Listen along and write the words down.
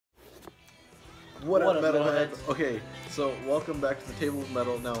What up, metalheads? Okay, so welcome back to the Table of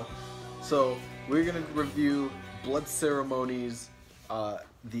Metal. Now, so we're gonna review Blood Ceremony's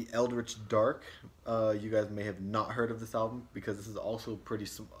the Eldritch Dark. You guys may have not heard of this album because this is also pretty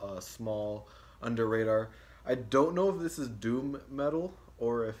small, under radar. I don't know if this is doom metal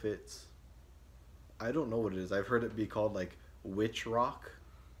or if it's, I don't know what it is. I've heard it be called like witch rock,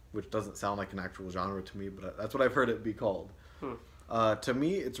 which doesn't sound like an actual genre to me, but that's what I've heard it be called. To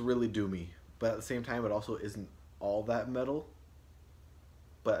me, it's really doomy, but at the same time, it also isn't all that metal.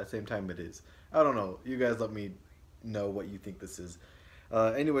 But at the same time, it is. I don't know. You guys let me know what you think this is.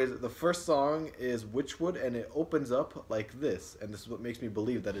 Anyways, the first song is Witchwood, and it opens up like this, and this is what makes me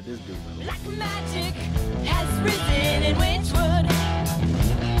believe that it is doom metal. Black magic has risen in Witchwood.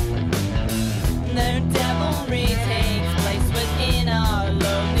 The devilry takes place within our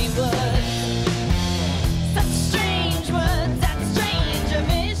lonely woods. Such strange words, that strange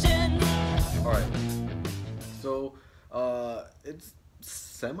visions. Alright, so it's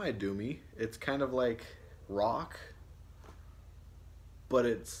semi-doomy. It's kind of like rock, but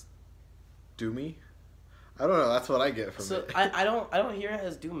it's doomy. I don't know, that's what I get from it. I don't hear it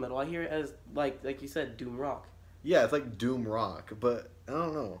as doom metal. I hear it as like you said, doom rock. Yeah, it's like doom rock, but I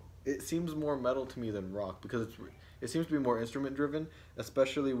don't know. It seems more metal to me than rock because it seems to be more instrument driven,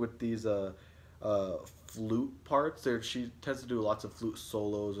 especially with these flute parts. She tends to do lots of flute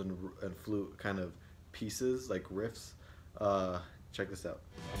solos and flute kind of pieces, like riffs. Check this out.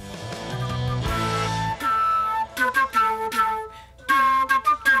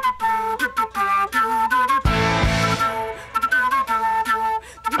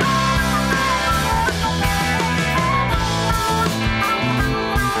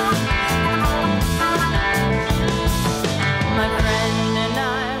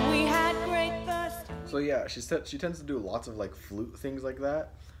 So yeah, she tends to do lots of like flute things like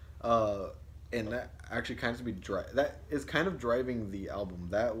that, and that actually kind of kind of driving the album.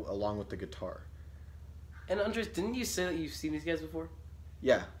 That along with the guitar. And Andres, didn't you say that you've seen these guys before?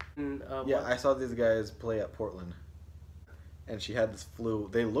 Yeah. Yeah, I saw these guys play at Portland, and she had this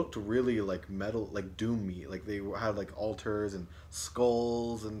flute. They looked really like metal, like doomy. Like they had like altars and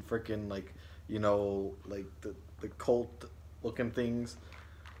skulls and freaking like like the cult looking things.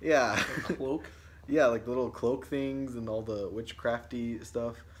 Yeah. Like a cloak. Yeah, like little cloak things and all the witchcrafty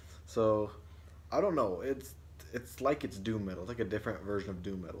stuff. So, I don't know. It's like it's doom metal. It's like a different version of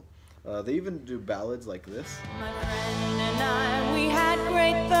doom metal. They even do ballads like this. My friend and I, we had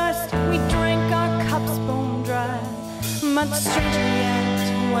great thirst. We drank our cups bone dry. Much stranger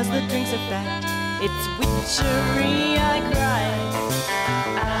yet was the drink's effect. It's witchery, I cried.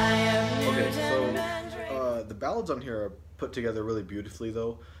 Okay, so the ballads on here are put together really beautifully,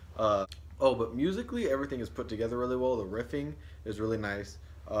 though. But musically, everything is put together really well. The riffing is really nice.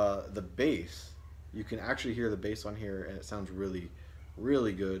 The bass, you can actually hear the bass on here, and it sounds really,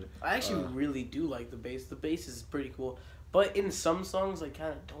 really good. I actually really do like the bass. The bass is pretty cool. But in some songs, I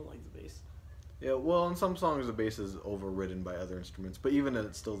kind of don't like the bass. Yeah, well, in some songs, the bass is overridden by other instruments, but even then,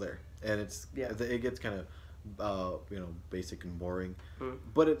 it's still there. And it gets kind of, basic and boring.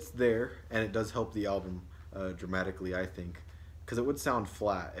 But it's there, and it does help the album dramatically, I think. Because it would sound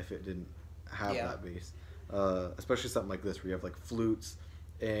flat if it didn't have that bass, especially something like this where you have like flutes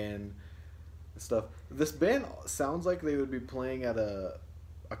and stuff. This band sounds like they would be playing at a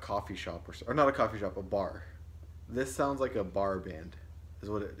coffee shop or not a coffee shop, a bar. This sounds like a bar band is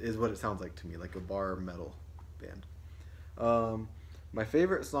what it sounds like to me, like a bar metal band. My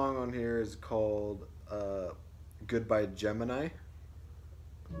favorite song on here is called Goodbye Gemini.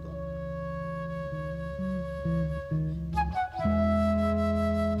 Hold on.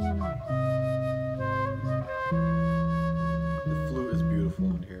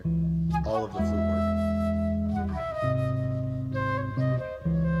 On here, all of the flute work.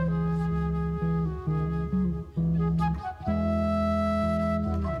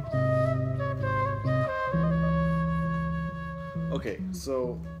 Okay,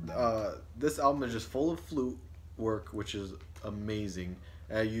 so this album is just full of flute work, which is amazing.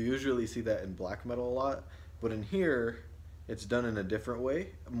 You usually see that in black metal a lot, but in here, it's done in a different way,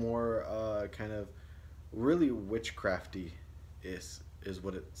 more kind of really witchcrafty is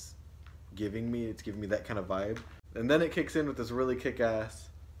what it's giving me. It's giving me that kind of vibe. And then it kicks in with this really kick-ass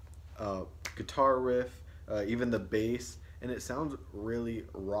guitar riff, even the bass, and it sounds really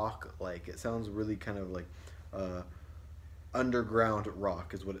rock-like. It sounds really kind of like underground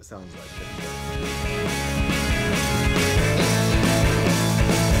rock is what it sounds like.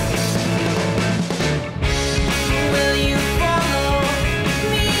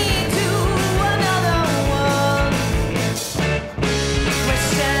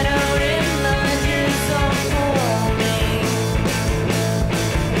 Shadowed in the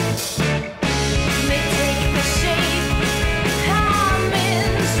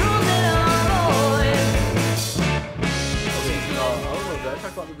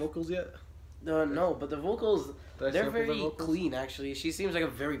talk about the vocals yet? No, but the vocals, Did I they're sample the very vocals? clean, actually. She seems like a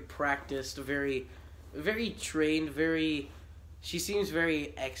very practiced, very trained, she seems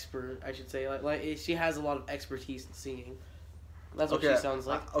very expert, I should say. Like she has a lot of expertise in singing. That's what she sounds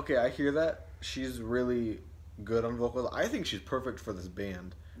like. Okay, I hear that. She's really good on vocals. I think she's perfect for this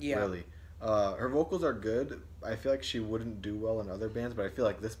band. Yeah. Really. Her vocals are good. I feel like she wouldn't do well in other bands, but I feel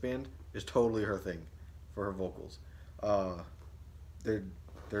like this band is totally her thing for her vocals. They're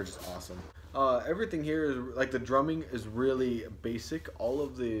just awesome. Everything here is like the drumming is really basic.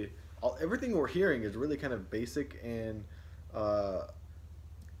 Everything we're hearing is really kind of basic and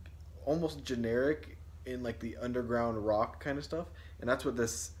almost generic in like the underground rock kind of stuff, and that's what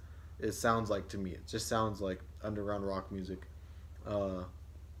this sounds like to me. It just sounds like underground rock music.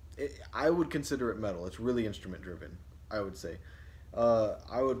 I would consider it metal. It's really instrument driven, I would say.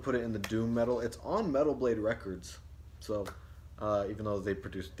 I would put it in the doom metal. It's on Metal Blade Records, so even though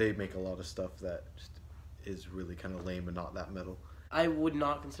they make a lot of stuff that just is really kind of lame and not that metal. I would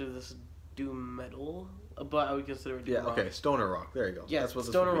not consider this doom metal, but I would consider it doom rock. Okay, stoner rock. There you go. Yeah, that's what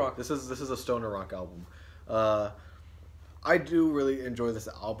stoner rock. This is a stoner rock album. I do really enjoy this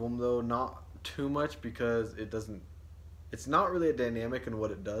album though, not too much because it's not really a dynamic in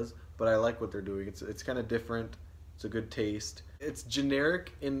what it does, but I like what they're doing. It's kind of different. It's a good taste. It's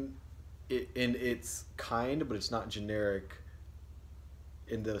generic in its kind, but it's not generic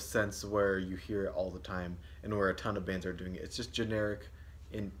in the sense where you hear it all the time and where a ton of bands are doing it. It's just generic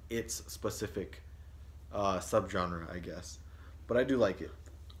in its specific subgenre, I guess. But I do like it.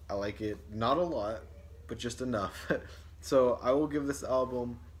 I like it, not a lot, but just enough. So I will give this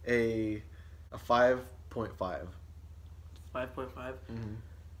album a 5.5. 5.5. Mm-hmm.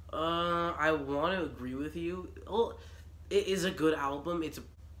 I want to agree with you. Well, it is a good album. It's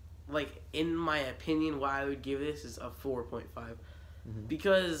like, in my opinion, what I would give this is a 4.5. Mm-hmm.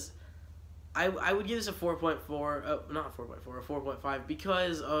 Because I would give this a 4.4, not a 4.4, a 4.5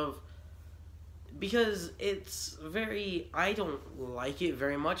 because it's very, I don't like it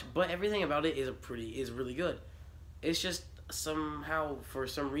very much, but everything about it is really good. It's just somehow, for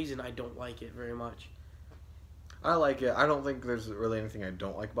some reason, I don't like it very much. I like it. I don't think there's really anything I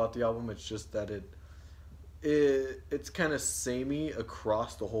don't like about the album. It's just that it's kind of samey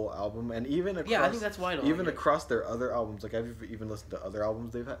across the whole album, and even across, yeah, I think that's why I don't even like it. Across their other albums. Like I've even listened to other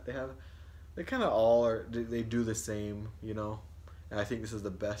albums they kind of all are. They do the same, you know. And I think this is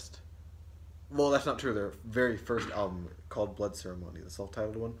the best. Well, that's not true. Their very first album called Blood Ceremony, the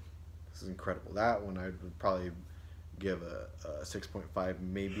self-titled one. This is incredible. That one I would probably give a 6.5,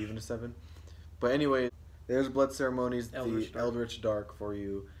 maybe even a 7. But anyway, there's Blood Ceremonies, the Eldritch Dark for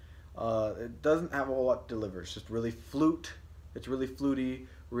you. It doesn't have a whole lot to deliver. It's just really It's really fluty.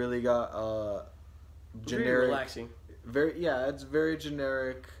 Really got generic. Very relaxing. It's very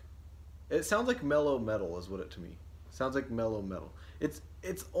generic. It sounds like mellow metal is what it to me. Sounds like mellow metal.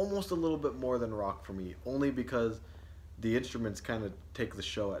 It's almost a little bit more than rock for me, only because the instruments kind of take the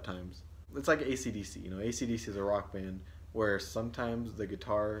show at times. It's like AC/DC. You know, AC/DC is a rock band where sometimes the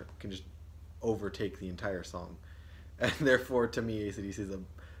guitar can just overtake the entire song, and therefore to me AC/DC is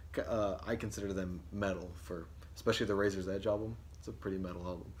I consider them metal, for especially the Razor's Edge album. It's a pretty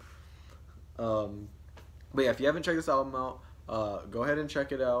metal album. But yeah, if you haven't checked this album out, go ahead and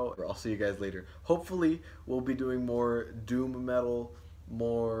check it out. I'll see you guys later. Hopefully we'll be doing more doom metal,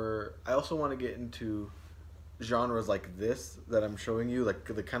 I also want to get into genres like this that I'm showing you, like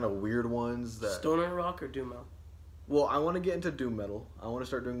the kind of weird ones that Stoner rock or doom metal? Well, I want to get into doom metal. I want to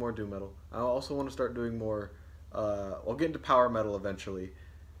start doing more doom metal. I also want to start doing more I'll get into power metal eventually.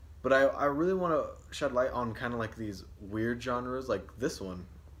 But I really want to shed light on kind of like these weird genres like this one,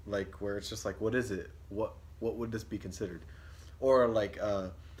 like where it's just like, what is it? What would this be considered? Or like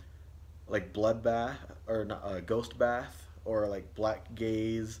Bloodbath, or not, Ghost Bath, or like Black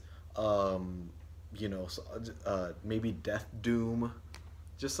Gaze, maybe Death Doom,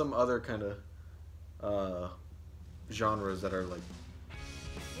 just some other kind of genres that are like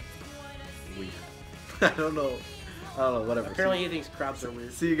weird. I don't know, whatever. Apparently he thinks crabs are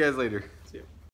weird. See you guys later.